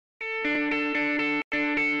Good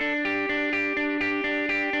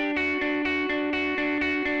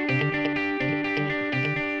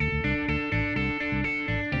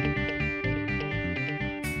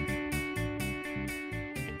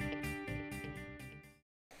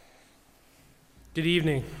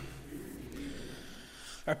evening.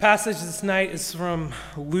 Our passage this night is from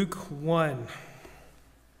Luke 1,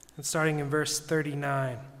 and starting in verse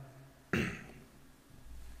 39.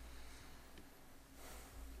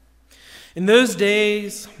 In those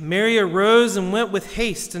days, Mary arose and went with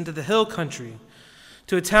haste into the hill country,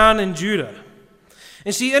 to a town in Judah.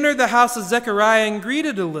 And she entered the house of Zechariah and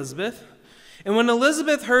greeted Elizabeth. And when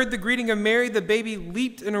Elizabeth heard the greeting of Mary, the baby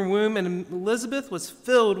leaped in her womb, and Elizabeth was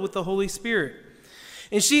filled with the Holy Spirit.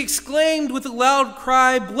 And she exclaimed with a loud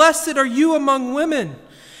cry, "Blessed are you among women,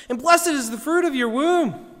 and blessed is the fruit of your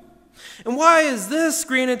womb. And why is this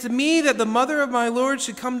granted to me, that the mother of my Lord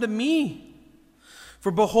should come to me? For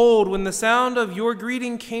behold, when the sound of your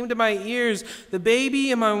greeting came to my ears, the baby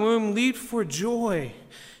in my womb leaped for joy.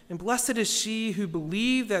 And blessed is she who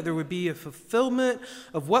believed that there would be a fulfillment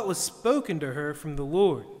of what was spoken to her from the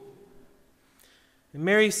Lord." And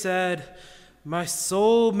Mary said, "My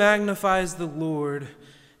soul magnifies the Lord,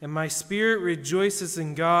 and my spirit rejoices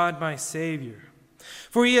in God my Savior.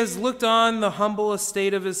 For he has looked on the humble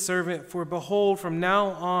estate of his servant. For behold, from now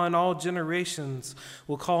on all generations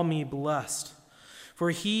will call me blessed. For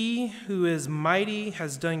he who is mighty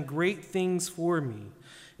has done great things for me,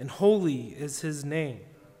 and holy is his name.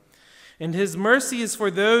 And his mercy is for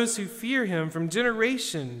those who fear him from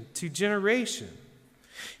generation to generation.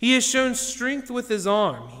 He has shown strength with his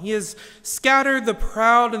arm. He has scattered the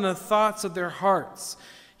proud in the thoughts of their hearts.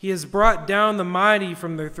 He has brought down the mighty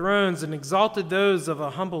from their thrones and exalted those of a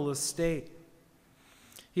humble estate.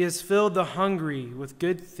 He has filled the hungry with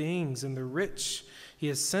good things, and the rich he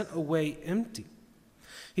has sent away empty.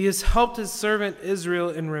 He has helped his servant Israel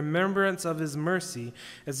in remembrance of his mercy,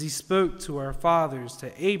 as he spoke to our fathers,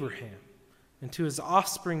 to Abraham, and to his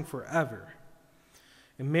offspring forever."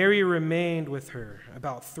 And Mary remained with her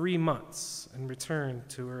about 3 months and returned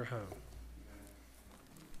to her home.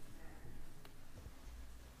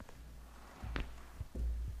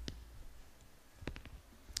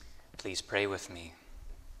 Please pray with me.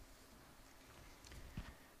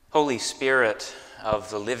 Holy Spirit of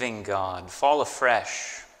the living God, fall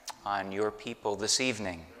afresh on your people this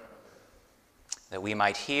evening, that we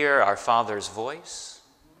might hear our Father's voice,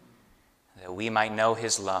 that we might know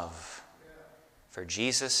his love. For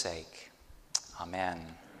Jesus' sake,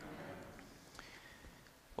 amen.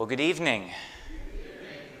 Well, good evening.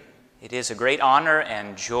 It is a great honor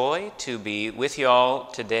and joy to be with you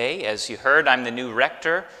all today. As you heard, I'm the new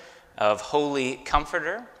rector of Holy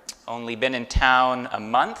Comforter. Only been in town a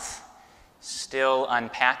month, still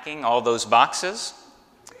unpacking all those boxes.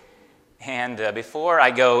 And before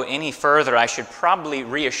I go any further, I should probably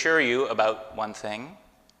reassure you about one thing.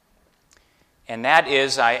 And that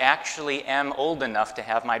is, I actually am old enough to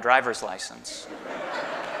have my driver's license.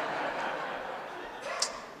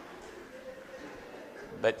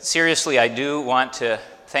 But seriously, I do want to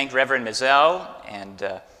thank Reverend Mizell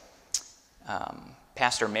and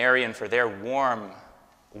Pastor Marion for their warm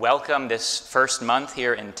welcome this first month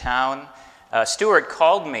here in town. Stuart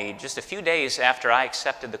called me just a few days after I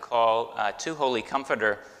accepted the call to Holy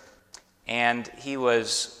Comforter, and he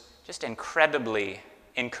was just incredibly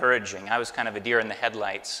encouraging. I was kind of a deer in the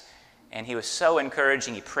headlights, and he was so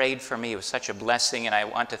encouraging. He prayed for me. It was such a blessing, and I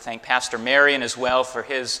want to thank Pastor Marion as well for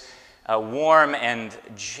his warm and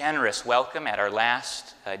generous welcome at our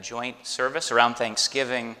last joint service around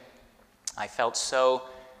Thanksgiving. I felt so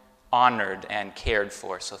honored and cared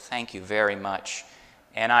for, so thank you very much.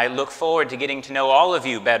 And I look forward to getting to know all of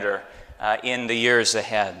you better in the years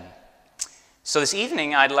ahead. So this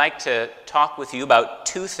evening, I'd like to talk with you about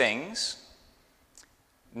two things: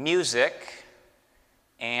 music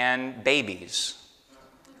and babies.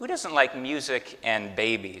 Who doesn't like music and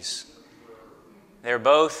babies? They're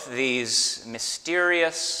both these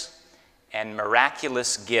mysterious and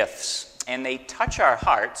miraculous gifts, and they touch our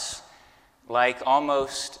hearts like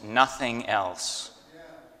almost nothing else.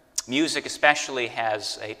 Music especially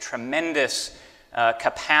has a tremendous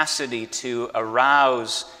capacity to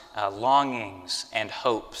arouse longings and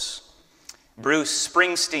hopes. Bruce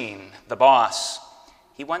Springsteen, the boss,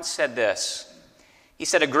 he once said this. He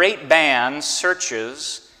said, "A great band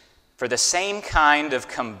searches for the same kind of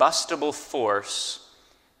combustible force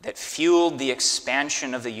that fueled the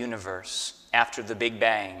expansion of the universe after the Big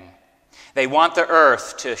Bang. They want the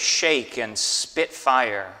earth to shake and spit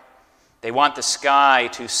fire. They want the sky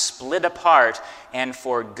to split apart and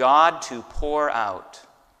for God to pour out.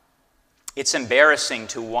 It's embarrassing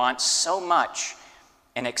to want so much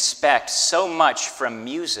and expect so much from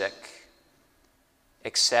music,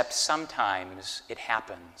 except sometimes it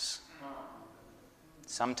happens.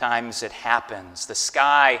 Sometimes it happens. The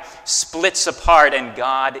sky splits apart and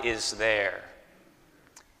God is there.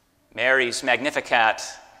 Mary's Magnificat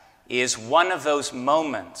is one of those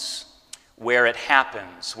moments where it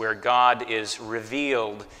happens, where God is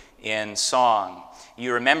revealed in song.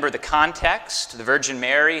 You remember the context. The Virgin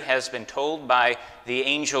Mary has been told by the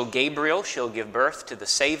angel Gabriel she'll give birth to the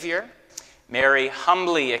Savior. Mary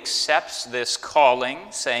humbly accepts this calling,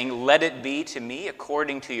 saying, "Let it be to me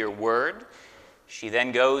according to your word." She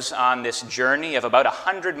then goes on this journey of about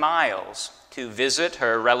 100 miles to visit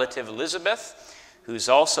her relative Elizabeth, who's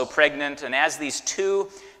also pregnant. And as these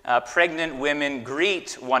two pregnant women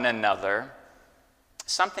greet one another,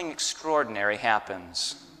 something extraordinary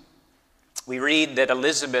happens. We read that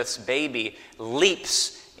Elizabeth's baby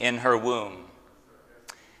leaps in her womb.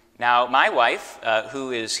 Now, my wife,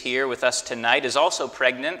 who is here with us tonight, is also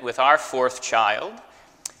pregnant with our fourth child.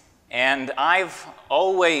 And I've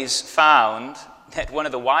always found that one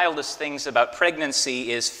of the wildest things about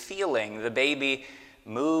pregnancy is feeling the baby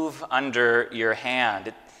move under your hand.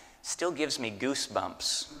 It still gives me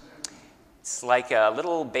goosebumps. It's like a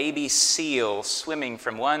little baby seal swimming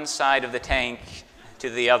from one side of the tank to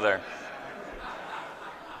the other.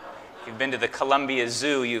 If you've been to the Columbia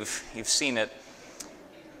Zoo, you've seen it.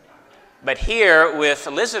 But here with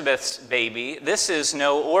Elizabeth's baby, this is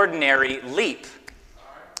no ordinary leap,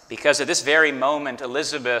 because at this very moment,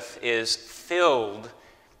 Elizabeth is filled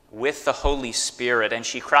with the Holy Spirit, and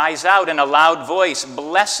she cries out in a loud voice,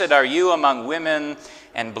 "Blessed are you among women,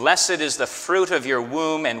 and blessed is the fruit of your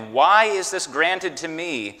womb. And why is this granted to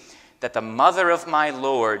me, that the mother of my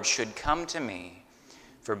Lord should come to me?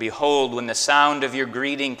 For behold, when the sound of your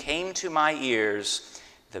greeting came to my ears,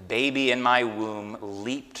 the baby in my womb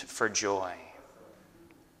leaped for joy."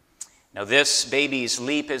 Now, this baby's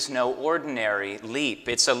leap is no ordinary leap.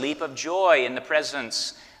 It's a leap of joy in the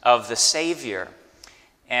presence of the Savior.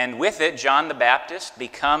 And with it, John the Baptist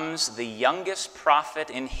becomes the youngest prophet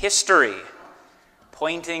in history,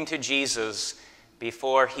 pointing to Jesus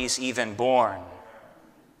before he's even born.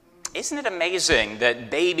 Isn't it amazing that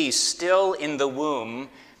babies still in the womb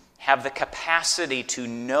have the capacity to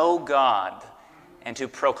know God and to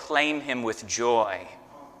proclaim him with joy?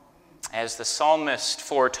 As the psalmist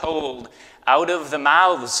foretold, out of the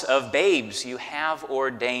mouths of babes you have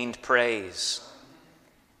ordained praise.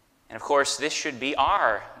 And of course, this should be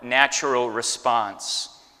our natural response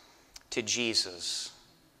to Jesus.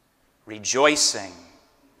 Rejoicing,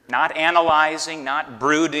 not analyzing, not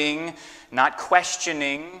brooding, not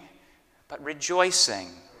questioning, but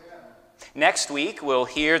rejoicing. Next week, we'll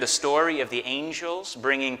hear the story of the angels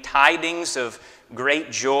bringing tidings of great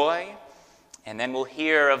joy. And then we'll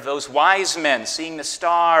hear of those wise men seeing the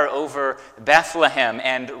star over Bethlehem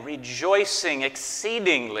and rejoicing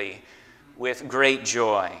exceedingly with great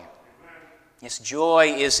joy. Yes,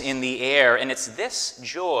 joy is in the air, and it's this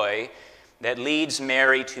joy that leads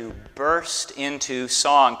Mary to burst into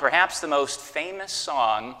song, perhaps the most famous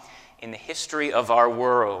song in the history of our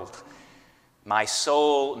world. My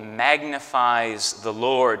soul magnifies the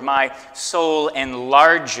Lord. My soul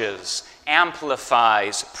enlarges,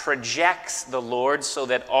 amplifies, projects the Lord so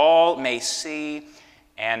that all may see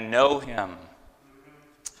and know him.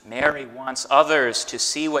 Mary wants others to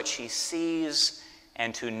see what she sees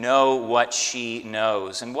and to know what she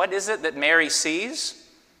knows. And what is it that Mary sees?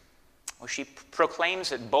 Well, she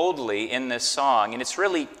proclaims it boldly in this song. And it's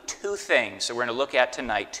really two things that we're going to look at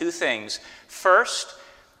tonight. Two things. First,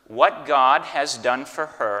 what God has done for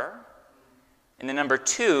her. And then number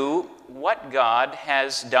two, what God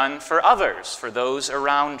has done for others, for those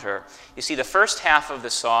around her. You see, the first half of the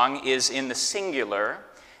song is in the singular,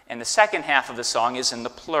 and the second half of the song is in the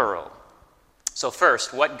plural. So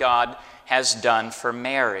first, what God has done for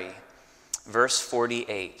Mary. Verse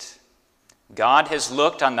 48. God has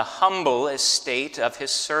looked on the humble estate of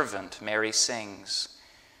his servant, Mary sings.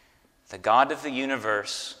 The God of the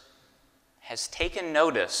universe has taken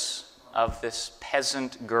notice of this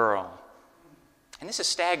peasant girl. And this is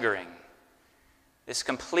staggering. This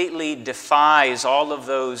completely defies all of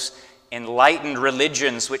those enlightened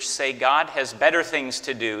religions which say God has better things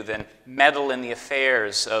to do than meddle in the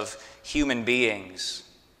affairs of human beings.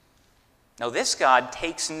 No, this God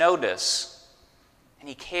takes notice, and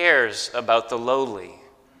he cares about the lowly.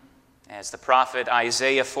 As the prophet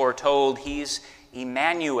Isaiah foretold, he's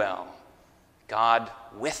Emmanuel, God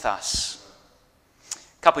with us.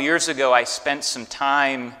 A couple years ago, I spent some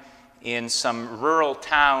time in some rural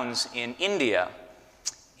towns in India.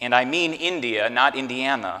 And I mean India, not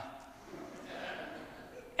Indiana.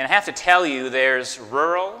 And I have to tell you, there's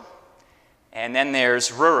rural and then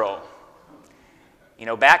there's rural. You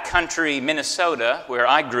know, backcountry Minnesota, where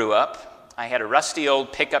I grew up, I had a rusty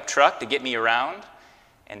old pickup truck to get me around,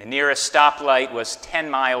 and the nearest stoplight was 10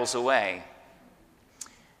 miles away.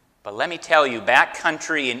 But let me tell you,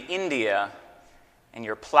 backcountry in India, and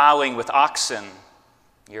you're plowing with oxen,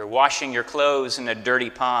 you're washing your clothes in a dirty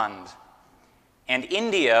pond. And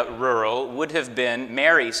India rural would have been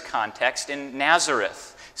Mary's context in Nazareth,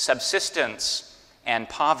 subsistence and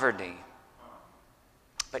poverty.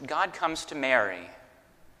 But God comes to Mary.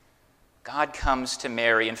 God comes to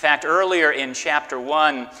Mary. In fact, earlier in chapter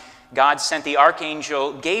 1, God sent the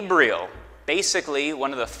archangel Gabriel, basically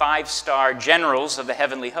one of the 5-star generals of the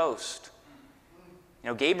heavenly host. You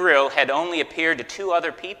know, Gabriel had only appeared to 2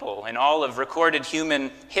 other people in all of recorded human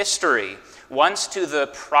history. Once to the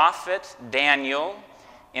prophet Daniel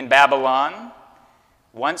in Babylon,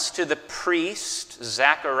 once to the priest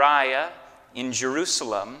Zechariah in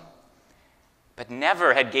Jerusalem, but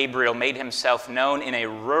never had Gabriel made himself known in a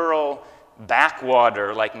rural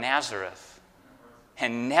backwater like Nazareth,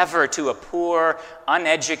 and never to a poor,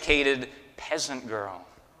 uneducated peasant girl.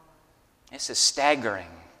 This is staggering.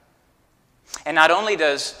 And not only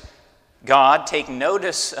does God take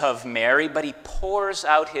notice of Mary, but he pours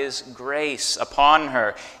out his grace upon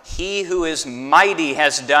her. He who is mighty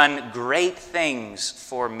has done great things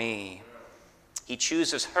for me. He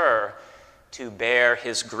chooses her to bear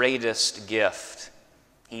his greatest gift.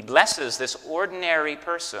 He blesses this ordinary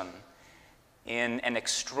person in an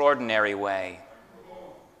extraordinary way.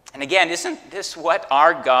 And again, isn't this what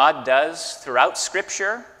our God does throughout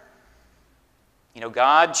Scripture? You know,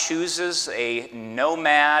 God chooses a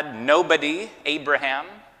nomad, nobody, Abraham,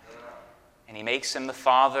 and he makes him the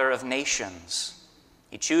father of nations.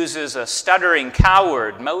 He chooses a stuttering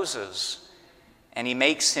coward, Moses, and he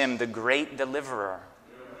makes him the great deliverer.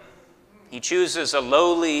 He chooses a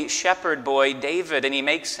lowly shepherd boy, David, and he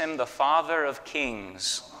makes him the father of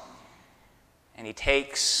kings. And he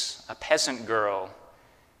takes a peasant girl,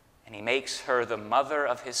 and he makes her the mother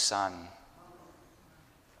of his son.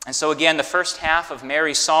 And so again, the first half of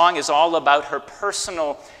Mary's song is all about her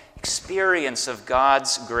personal experience of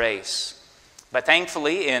God's grace. But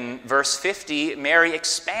thankfully, in verse 50, Mary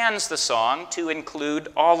expands the song to include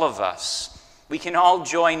all of us. We can all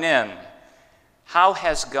join in. How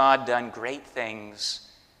has God done great things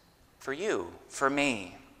for you, for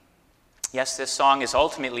me? Yes, this song is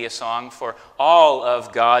ultimately a song for all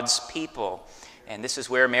of God's people. And this is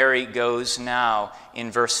where Mary goes now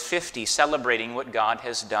in verse 50, celebrating what God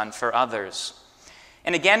has done for others.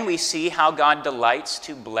 And again, we see how God delights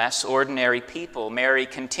to bless ordinary people. Mary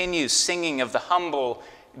continues singing of the humble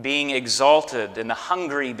being exalted and the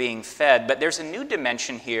hungry being fed. But there's a new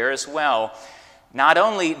dimension here as well. Not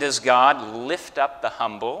only does God lift up the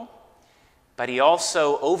humble, but he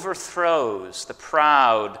also overthrows the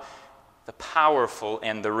proud, the powerful,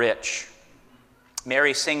 and the rich.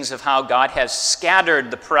 Mary sings of how God has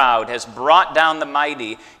scattered the proud, has brought down the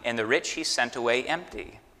mighty, and the rich he sent away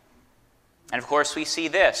empty. And of course, we see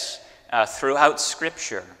this throughout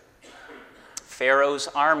Scripture. Pharaoh's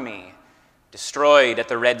army destroyed at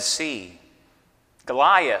the Red Sea.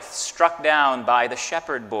 Goliath struck down by the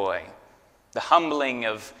shepherd boy. The humbling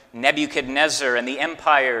of Nebuchadnezzar and the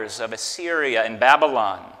empires of Assyria and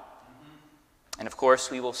Babylon. And of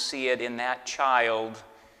course, we will see it in that child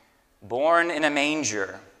born in a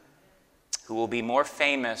manger, who will be more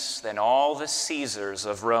famous than all the Caesars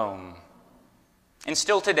of Rome. And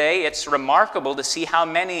still today, it's remarkable to see how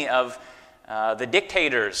many of the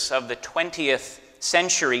dictators of the 20th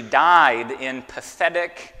century died in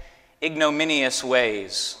pathetic, ignominious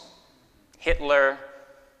ways. Hitler,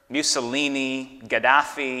 Mussolini,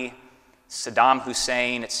 Gaddafi, Saddam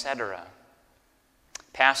Hussein, etc.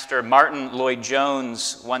 Pastor Martin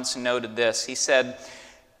Lloyd-Jones once noted this. He said,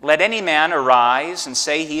 "Let any man arise and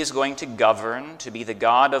say he is going to govern, to be the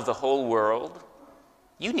God of the whole world.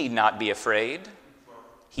 You need not be afraid.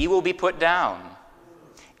 He will be put down.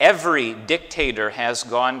 Every dictator has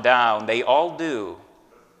gone down. They all do.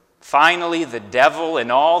 Finally, the devil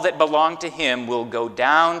and all that belong to him will go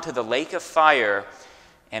down to the lake of fire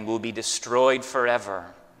and will be destroyed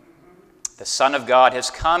forever. The Son of God has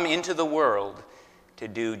come into the world to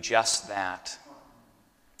do just that."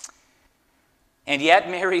 And yet,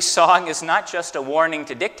 Mary's song is not just a warning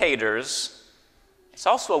to dictators, it's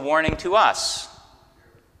also a warning to us,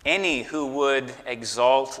 any who would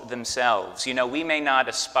exalt themselves. You know, we may not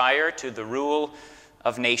aspire to the rule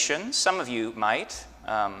of nations, some of you might,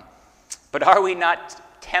 but are we not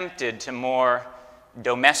tempted to more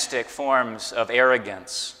domestic forms of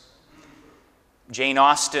arrogance? Jane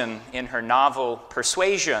Austen, in her novel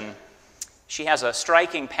Persuasion, she has a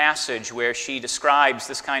striking passage where she describes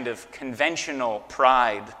this kind of conventional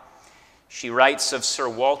pride. She writes of Sir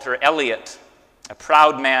Walter Elliot, a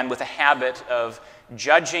proud man with a habit of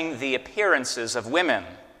judging the appearances of women.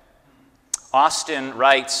 Austen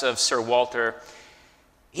writes of Sir Walter,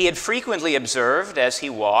 he had frequently observed as he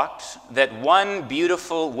walked that one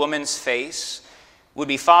beautiful woman's face would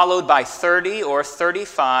be followed by 30 or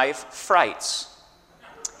 35 frights.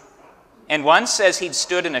 And once, as he'd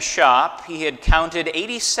stood in a shop, he had counted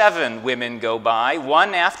 87 women go by,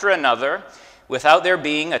 one after another, without there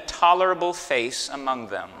being a tolerable face among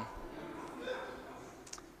them.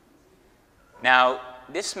 Now,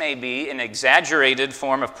 this may be an exaggerated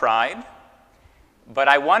form of pride, but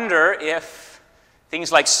I wonder if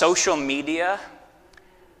things like social media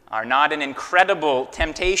are not an incredible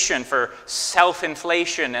temptation for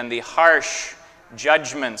self-inflation and the harsh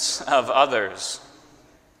judgments of others.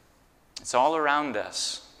 It's all around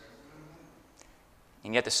us.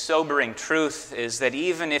 And yet the sobering truth is that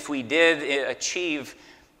even if we did achieve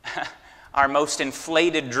our most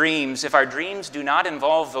inflated dreams, if our dreams do not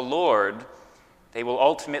involve the Lord, they will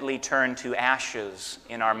ultimately turn to ashes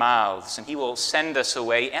in our mouths, and he will send us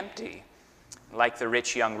away empty, like the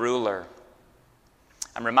rich young ruler.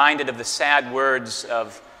 I'm reminded of the sad words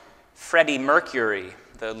of Freddie Mercury,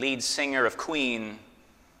 the lead singer of Queen.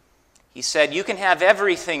 He said, "You can have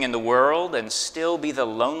everything in the world and still be the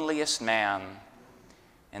loneliest man,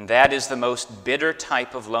 and that is the most bitter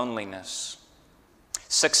type of loneliness.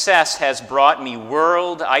 Success has brought me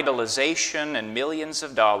world idolization and millions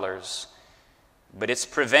of dollars, but it's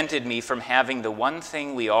prevented me from having the one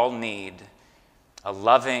thing we all need, a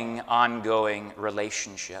loving, ongoing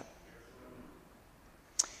relationship."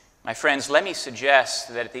 My friends, let me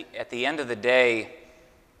suggest that at the end of the day,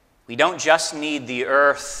 we don't just need the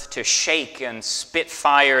earth to shake and spit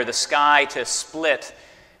fire, the sky to split,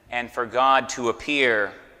 and for God to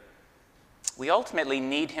appear. We ultimately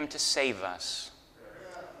need him to save us.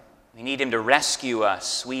 We need him to rescue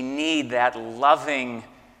us. We need that loving,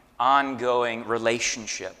 ongoing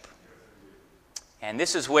relationship. And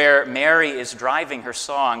this is where Mary is driving her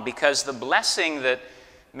song, because the blessing that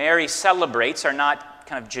Mary celebrates are not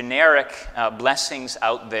kind of generic blessings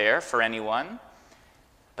out there for anyone,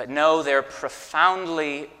 but no, they're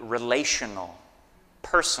profoundly relational,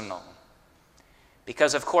 personal.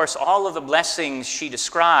 Because, of course, all of the blessings she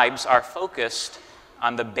describes are focused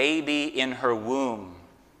on the baby in her womb.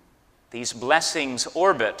 These blessings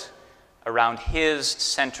orbit around his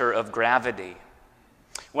center of gravity.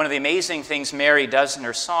 One of the amazing things Mary does in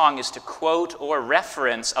her song is to quote or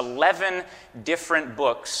reference 11 different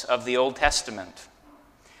books of the Old Testament.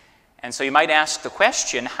 And so you might ask the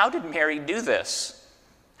question, how did Mary do this?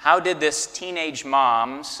 How did this teenage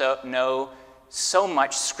mom know so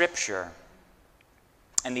much Scripture?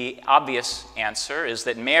 And the obvious answer is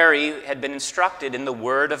that Mary had been instructed in the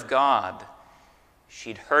Word of God.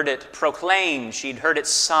 She'd heard it proclaimed, she'd heard it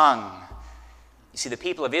sung. You see, the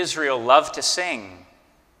people of Israel love to sing,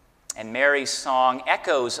 and Mary's song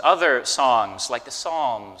echoes other songs like the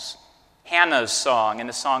Psalms, Hannah's song, and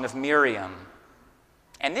the Song of Miriam.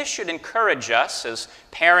 And this should encourage us as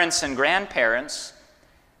parents and grandparents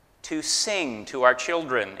to sing to our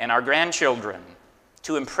children and our grandchildren,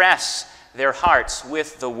 to impress their hearts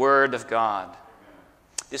with the Word of God.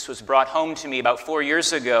 This was brought home to me about 4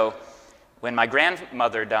 years ago when my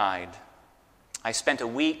grandmother died. I spent a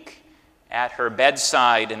week at her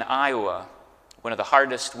bedside in Iowa, one of the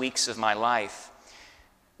hardest weeks of my life.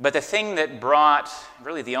 But the thing that brought,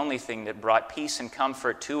 really the only thing that brought peace and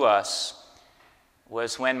comfort to us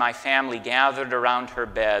was when my family gathered around her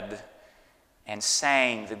bed and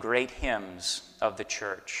sang the great hymns of the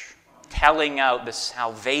church, telling out the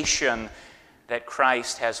salvation that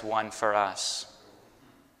Christ has won for us.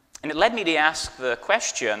 And it led me to ask the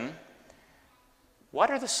question, what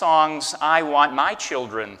are the songs I want my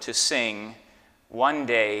children to sing one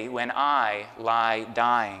day when I lie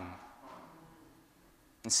dying?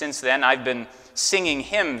 And since then, I've been singing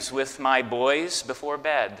hymns with my boys before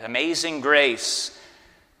bed. Amazing Grace,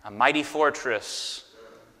 A Mighty Fortress,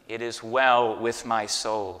 It Is Well With My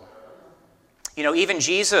Soul. You know, even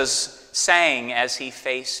Jesus sang as he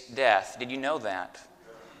faced death. Did you know that?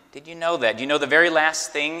 Did you know that? Do you know the very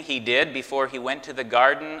last thing he did before he went to the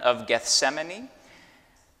Garden of Gethsemane?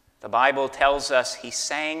 The Bible tells us he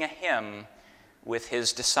sang a hymn with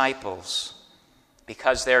his disciples,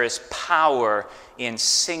 because there is power in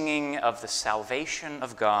singing of the salvation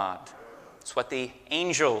of God. It's what the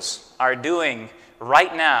angels are doing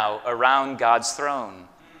right now around God's throne.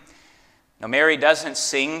 Now, Mary doesn't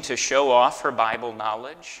sing to show off her Bible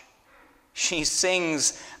knowledge. She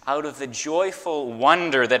sings out of the joyful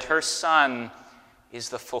wonder that her Son is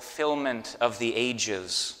the fulfillment of the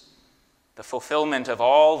ages, the fulfillment of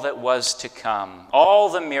all that was to come, all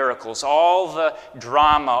the miracles, all the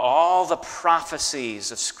drama, all the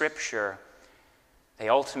prophecies of Scripture. They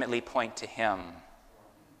ultimately point to him.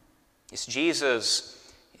 Yes,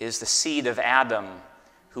 Jesus is the seed of Adam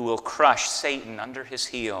who will crush Satan under his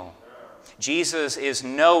heel. Jesus is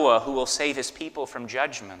Noah who will save his people from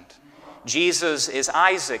judgment. Jesus is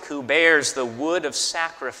Isaac who bears the wood of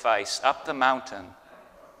sacrifice up the mountain.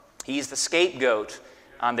 He's the scapegoat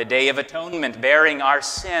on the Day of Atonement, bearing our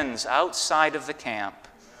sins outside of the camp.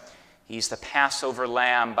 He's the Passover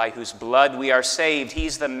lamb by whose blood we are saved.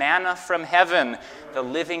 He's the manna from heaven, the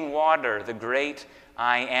living water, the great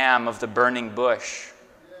I am of the burning bush.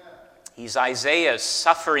 He's Isaiah's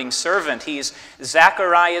suffering servant. He's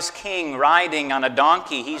Zechariah's king riding on a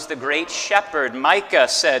donkey. He's the great shepherd Micah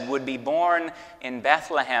said would be born in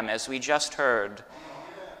Bethlehem, as we just heard.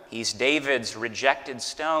 He's David's rejected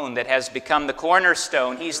stone that has become the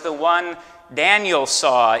cornerstone. He's the one Daniel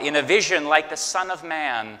saw in a vision like the Son of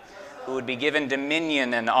Man, who would be given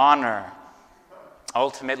dominion and honor.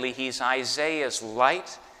 Ultimately, he's Isaiah's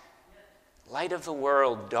light of the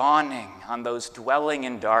world dawning on those dwelling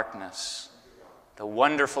in darkness, the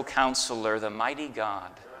wonderful counselor, the mighty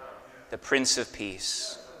God, the Prince of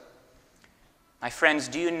Peace. My friends,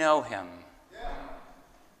 do you know him?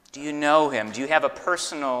 Do you know him? Do you have a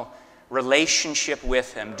personal relationship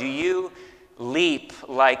with him? Do you leap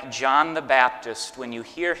like John the Baptist when you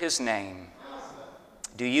hear his name?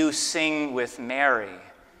 Do you sing with Mary,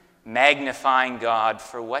 magnifying God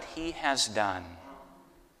for what he has done?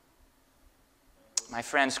 My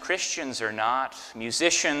friends, Christians or not,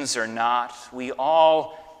 musicians or not, we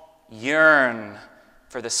all yearn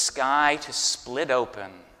for the sky to split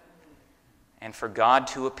open and for God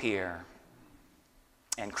to appear.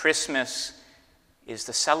 And Christmas is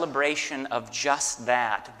the celebration of just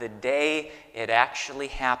that, the day it actually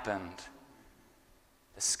happened.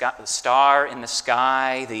 The star in the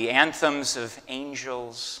sky, the anthems of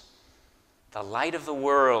angels, the light of the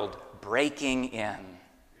world breaking in.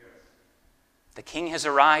 The King has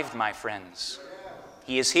arrived, my friends.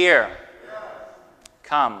 He is here.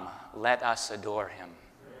 Come, let us adore him.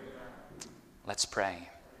 Let's pray.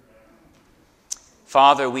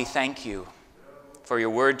 Father, we thank you for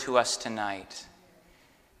your word to us tonight.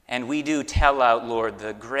 And we do tell out, Lord,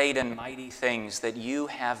 the great and mighty things that you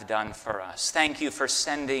have done for us. Thank you for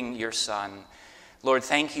sending your Son. Lord,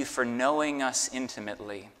 thank you for knowing us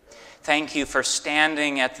intimately. Thank you for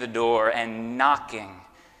standing at the door and knocking,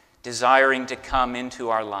 desiring to come into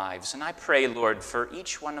our lives. And I pray, Lord, for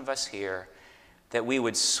each one of us here, that we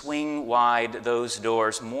would swing wide those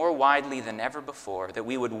doors more widely than ever before, that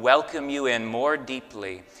we would welcome you in more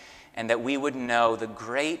deeply, and that we would know the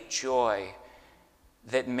great joy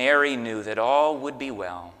that Mary knew, that all would be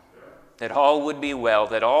well, that all would be well,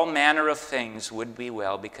 that all manner of things would be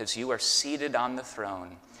well, because you are seated on the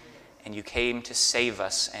throne, and you came to save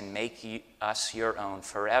us and make us your own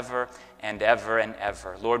forever and ever and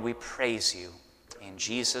ever. Lord, we praise you in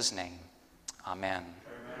Jesus' name. Amen.